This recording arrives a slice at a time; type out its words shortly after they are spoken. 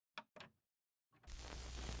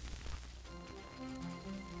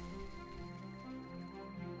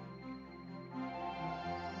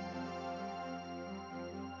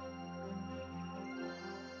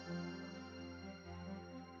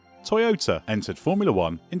Toyota entered Formula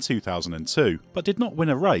 1 in 2002, but did not win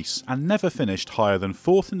a race and never finished higher than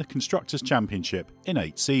 4th in the Constructors' Championship in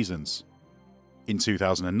 8 seasons. In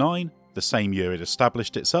 2009, the same year it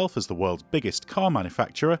established itself as the world's biggest car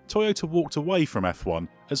manufacturer, Toyota walked away from F1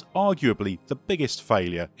 as arguably the biggest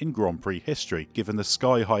failure in Grand Prix history given the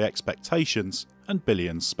sky-high expectations and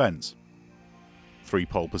billions spent. 3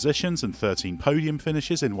 pole positions and 13 podium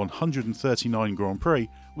finishes in 139 Grand Prix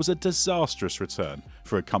was a disastrous return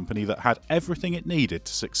for a company that had everything it needed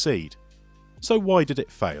to succeed. So why did it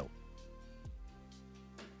fail?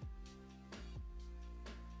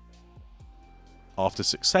 After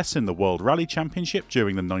success in the World Rally Championship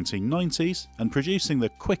during the 1990s and producing the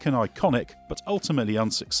quick and iconic, but ultimately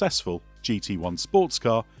unsuccessful, GT1 sports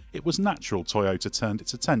car, it was natural Toyota turned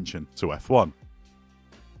its attention to F1.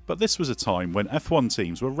 But this was a time when F1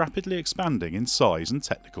 teams were rapidly expanding in size and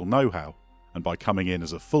technical know-how, and by coming in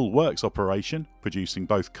as a full works operation, producing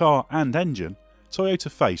both car and engine,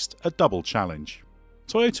 Toyota faced a double challenge.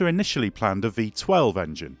 Toyota initially planned a V12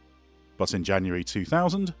 engine, but in January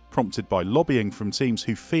 2000, prompted by lobbying from teams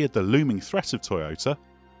who feared the looming threat of Toyota,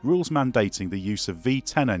 rules mandating the use of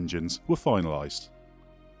V10 engines were finalised.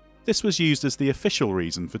 This was used as the official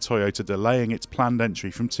reason for Toyota delaying its planned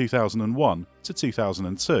entry from 2001 to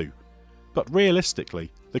 2002, but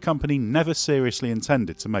realistically, the company never seriously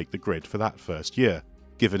intended to make the grid for that first year,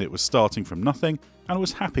 given it was starting from nothing and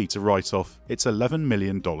was happy to write off its $11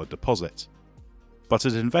 million deposit. But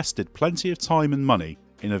it invested plenty of time and money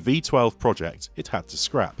in a V12 project it had to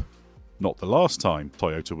scrap. Not the last time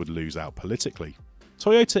Toyota would lose out politically.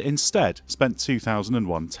 Toyota instead spent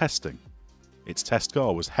 2001 testing. Its test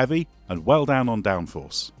car was heavy and well down on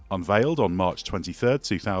downforce. Unveiled on March 23,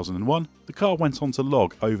 2001, the car went on to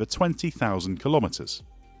log over 20,000 kilometres.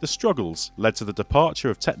 The struggles led to the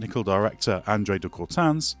departure of technical director André de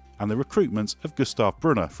Courtans and the recruitment of Gustav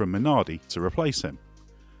Brunner from Minardi to replace him.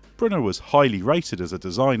 Brunner was highly rated as a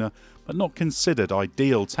designer, but not considered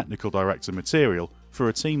ideal technical director material for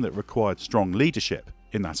a team that required strong leadership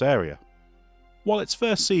in that area. While its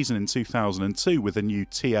first season in 2002 with the new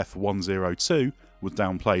TF102 was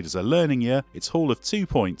downplayed as a learning year, its haul of 2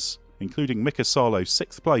 points, including Mika Salo's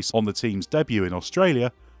 6th place on the team's debut in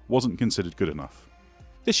Australia, wasn't considered good enough.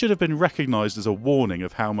 This should have been recognised as a warning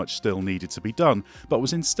of how much still needed to be done, but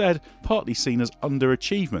was instead partly seen as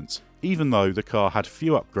underachievement, even though the car had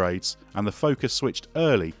few upgrades and the focus switched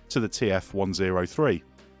early to the TF103,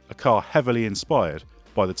 a car heavily inspired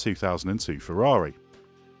by the 2002 Ferrari.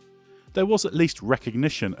 There was at least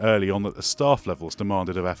recognition early on that the staff levels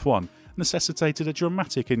demanded of F1 necessitated a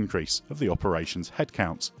dramatic increase of the operations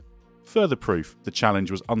headcount. Further proof the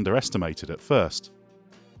challenge was underestimated at first.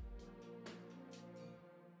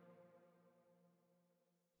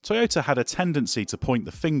 Toyota had a tendency to point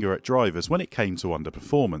the finger at drivers when it came to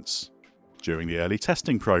underperformance. During the early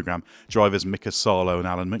testing program, drivers Mika Salo and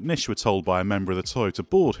Alan McNish were told by a member of the Toyota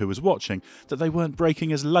board who was watching that they weren't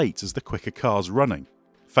braking as late as the quicker cars running,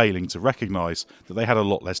 failing to recognise that they had a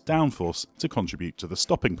lot less downforce to contribute to the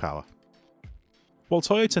stopping power. While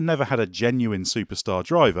Toyota never had a genuine superstar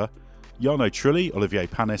driver, Jarno Trulli, Olivier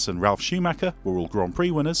Panis and Ralf Schumacher were all Grand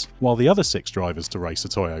Prix winners, while the other 6 drivers to race a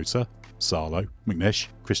Toyota, Salo, McNish,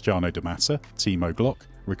 Cristiano Di Massa, Timo Glock,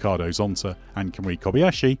 Riccardo Zonta and Kamui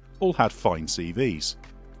Kobayashi all had fine CVs.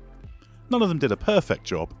 None of them did a perfect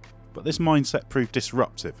job, but this mindset proved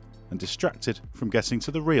disruptive and distracted from getting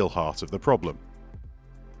to the real heart of the problem.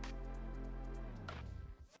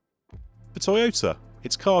 For Toyota,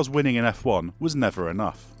 its cars winning in F1 was never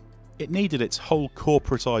enough. It needed its whole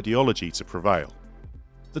corporate ideology to prevail.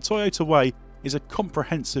 The Toyota Way is a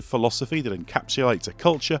comprehensive philosophy that encapsulates a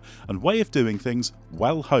culture and way of doing things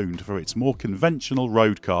well honed for its more conventional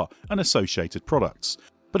road car and associated products,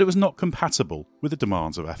 but it was not compatible with the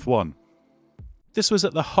demands of F1. This was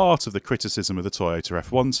at the heart of the criticism of the Toyota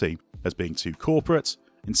F1 team as being too corporate,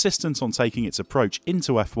 insistent on taking its approach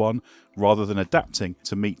into F1 rather than adapting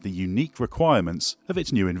to meet the unique requirements of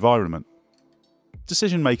its new environment.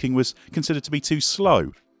 Decision making was considered to be too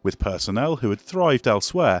slow, with personnel who had thrived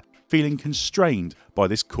elsewhere feeling constrained by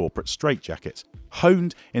this corporate straitjacket,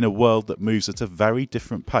 honed in a world that moves at a very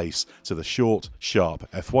different pace to the short, sharp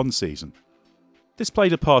F1 season. This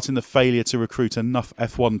played a part in the failure to recruit enough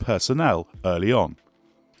F1 personnel early on.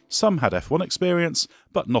 Some had F1 experience,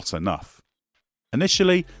 but not enough.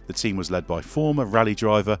 Initially, the team was led by former rally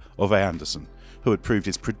driver Ove Andersson, who had proved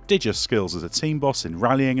his prodigious skills as a team boss in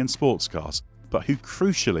rallying and sports cars, but who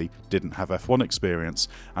crucially didn't have F1 experience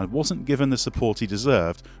and wasn't given the support he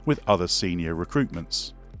deserved with other senior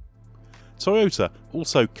recruitments. Toyota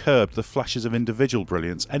also curbed the flashes of individual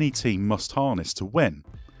brilliance any team must harness to win.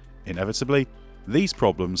 Inevitably, These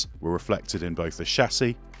problems were reflected in both the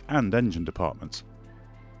chassis and engine departments.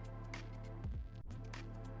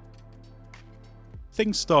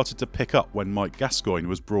 Things started to pick up when Mike Gascoigne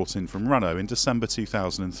was brought in from Renault in December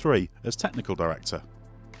 2003 as technical director.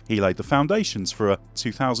 He laid the foundations for a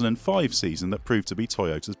 2005 season that proved to be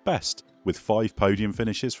Toyota's best, with 5 podium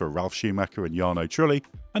finishes for Ralf Schumacher and Jarno Trulli,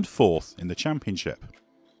 and 4th in the championship.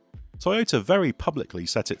 Toyota very publicly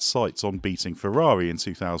set its sights on beating Ferrari in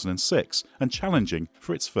 2006 and challenging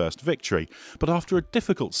for its first victory, but after a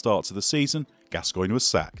difficult start to the season, Gascoigne was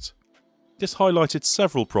sacked. This highlighted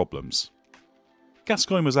several problems.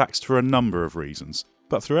 Gascoigne was axed for a number of reasons,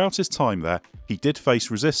 but throughout his time there, he did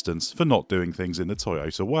face resistance for not doing things in the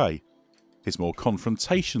Toyota way. His more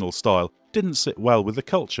confrontational style didn't sit well with the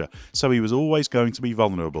culture, so he was always going to be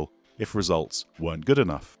vulnerable if results weren't good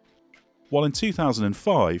enough. While in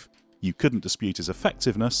 2005, you couldn't dispute his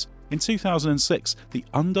effectiveness, in 2006 the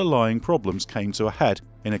underlying problems came to a head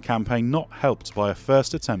in a campaign not helped by a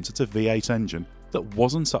first attempt at a V8 engine that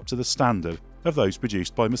wasn't up to the standard of those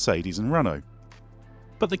produced by Mercedes and Renault.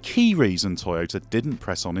 But the key reason Toyota didn't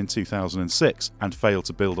press on in 2006 and failed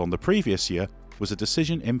to build on the previous year was a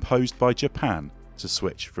decision imposed by Japan to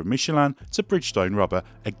switch from Michelin to Bridgestone rubber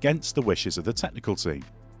against the wishes of the technical team.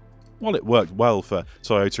 While it worked well for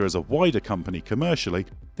Toyota as a wider company commercially,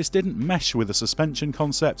 this didn't mesh with the suspension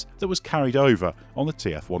concept that was carried over on the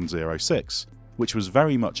TF106, which was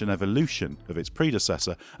very much an evolution of its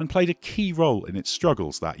predecessor and played a key role in its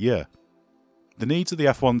struggles that year. The needs of the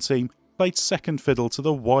F1 team played second fiddle to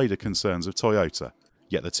the wider concerns of Toyota,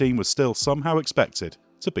 yet the team was still somehow expected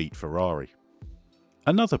to beat Ferrari.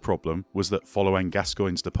 Another problem was that following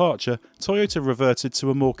Gascoigne's departure, Toyota reverted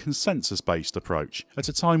to a more consensus-based approach at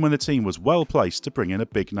a time when the team was well placed to bring in a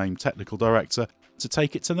big-name technical director to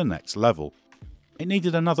take it to the next level. It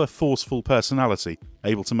needed another forceful personality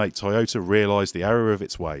able to make Toyota realise the error of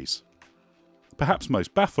its ways. Perhaps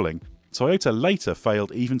most baffling, Toyota later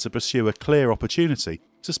failed even to pursue a clear opportunity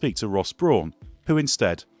to speak to Ross Brawn, who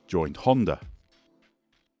instead joined Honda.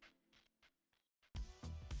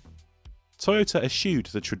 Toyota eschewed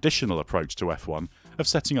the traditional approach to F1 of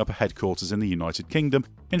setting up a headquarters in the United Kingdom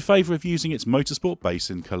in favour of using its motorsport base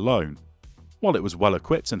in Cologne. While it was well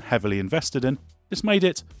equipped and heavily invested in, this made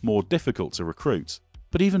it more difficult to recruit.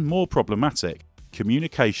 But even more problematic,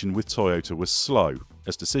 communication with Toyota was slow.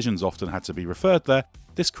 As decisions often had to be referred there,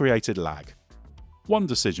 this created lag. One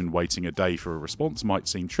decision waiting a day for a response might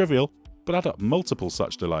seem trivial, but add up multiple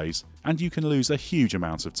such delays and you can lose a huge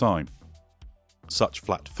amount of time. Such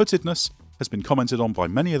flat-footedness has been commented on by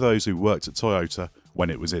many of those who worked at Toyota when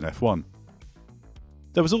it was in F1.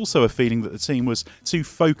 There was also a feeling that the team was too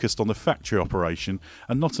focused on the factory operation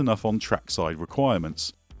and not enough on trackside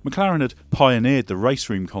requirements. McLaren had pioneered the race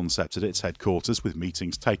room concept at its headquarters, with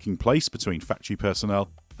meetings taking place between factory personnel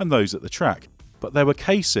and those at the track, but there were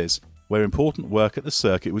cases where important work at the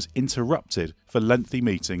circuit was interrupted for lengthy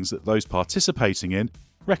meetings that those participating in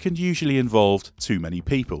reckoned usually involved too many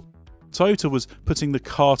people. Toyota was putting the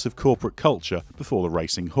cart of corporate culture before the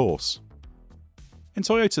racing horse. In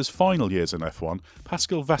Toyota's final years in F1,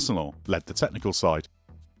 Pascal Vasselon led the technical side.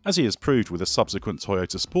 As he has proved with the subsequent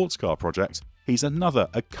Toyota sports car project, he's another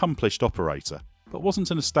accomplished operator, but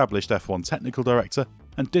wasn't an established F1 technical director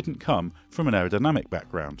and didn't come from an aerodynamic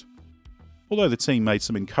background. Although the team made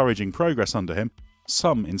some encouraging progress under him,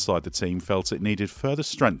 some inside the team felt it needed further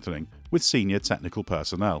strengthening with senior technical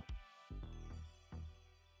personnel.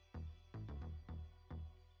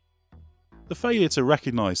 The failure to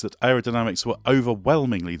recognise that aerodynamics were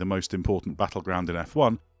overwhelmingly the most important battleground in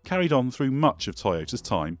F1 carried on through much of Toyota's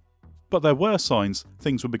time, but there were signs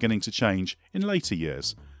things were beginning to change in later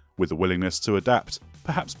years, with the willingness to adapt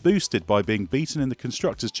perhaps boosted by being beaten in the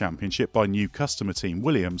Constructors' Championship by new customer team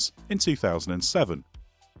Williams in 2007.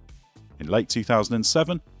 In late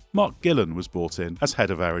 2007, Mark Gillen was brought in as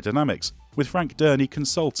head of aerodynamics, with Frank Durney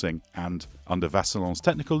consulting, and under Vasselon's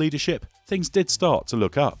technical leadership, things did start to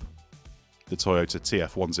look up. The Toyota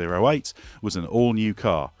TF108 was an all-new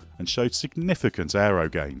car and showed significant aero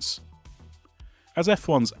gains. As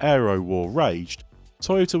F1's aero war raged,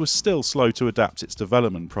 Toyota was still slow to adapt its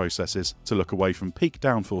development processes to look away from peak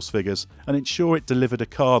downforce figures and ensure it delivered a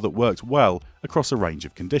car that worked well across a range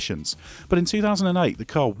of conditions. But in 2008 the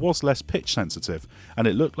car was less pitch sensitive and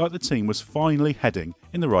it looked like the team was finally heading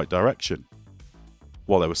in the right direction.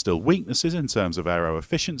 While there were still weaknesses in terms of aero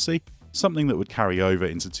efficiency, something that would carry over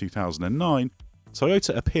into 2009,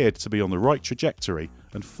 Toyota appeared to be on the right trajectory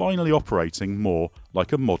and finally operating more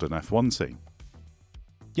like a modern F1 team.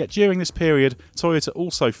 Yet during this period, Toyota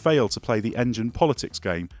also failed to play the engine politics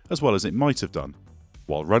game as well as it might have done.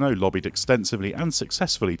 While Renault lobbied extensively and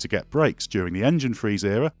successfully to get brakes during the engine freeze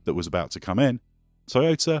era that was about to come in,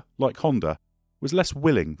 Toyota, like Honda, was less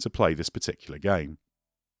willing to play this particular game.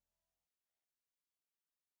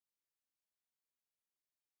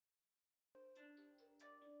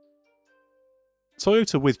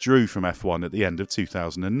 Toyota withdrew from F1 at the end of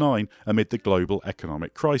 2009 amid the global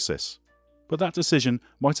economic crisis. But that decision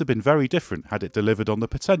might have been very different had it delivered on the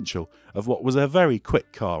potential of what was a very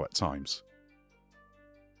quick car at times.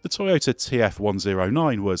 The Toyota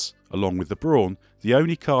TF109 was, along with the Brawn, the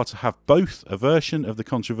only car to have both a version of the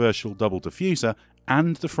controversial double diffuser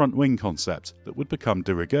and the front wing concept that would become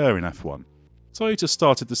de rigueur in F1. Toyota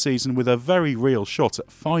started the season with a very real shot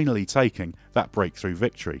at finally taking that breakthrough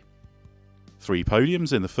victory. 3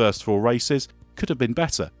 podiums in the first 4 races could have been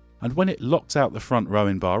better, and when it locked out the front row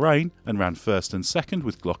in Bahrain and ran first and second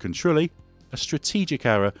with Glock and Trulli, a strategic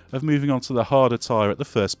error of moving on to the harder tyre at the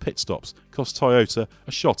first pit stops cost Toyota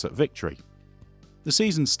a shot at victory. The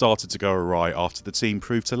season started to go awry after the team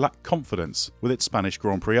proved to lack confidence with its Spanish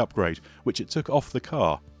Grand Prix upgrade, which it took off the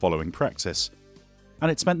car following practice,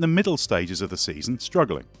 and it spent the middle stages of the season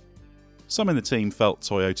struggling. Some in the team felt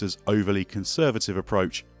Toyota's overly conservative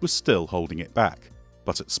approach was still holding it back,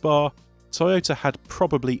 but at Spa, Toyota had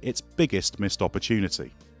probably its biggest missed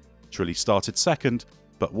opportunity. Trulli started second,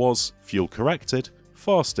 but was, fuel corrected,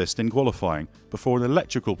 fastest in qualifying before an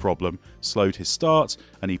electrical problem slowed his start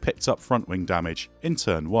and he picked up front wing damage in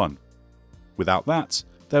turn 1. Without that,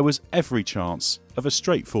 there was every chance of a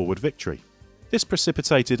straightforward victory. This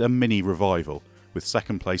precipitated a mini revival, with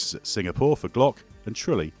second places at Singapore for Glock and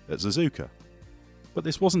Trulli at Suzuka. But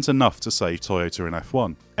this wasn't enough to save Toyota in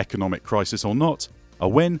F1. Economic crisis or not, a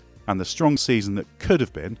win and the strong season that could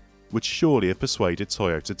have been would surely have persuaded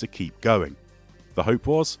Toyota to keep going. The hope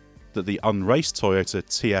was that the unraced Toyota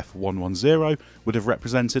TF110 would have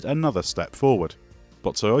represented another step forward,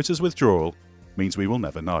 but Toyota's withdrawal means we will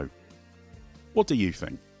never know. What do you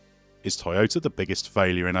think? Is Toyota the biggest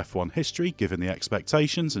failure in F1 history given the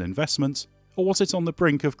expectations and investment, or was it on the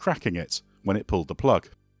brink of cracking it when it pulled the plug?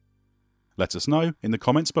 Let us know in the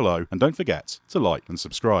comments below, and don't forget to like and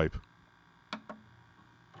subscribe.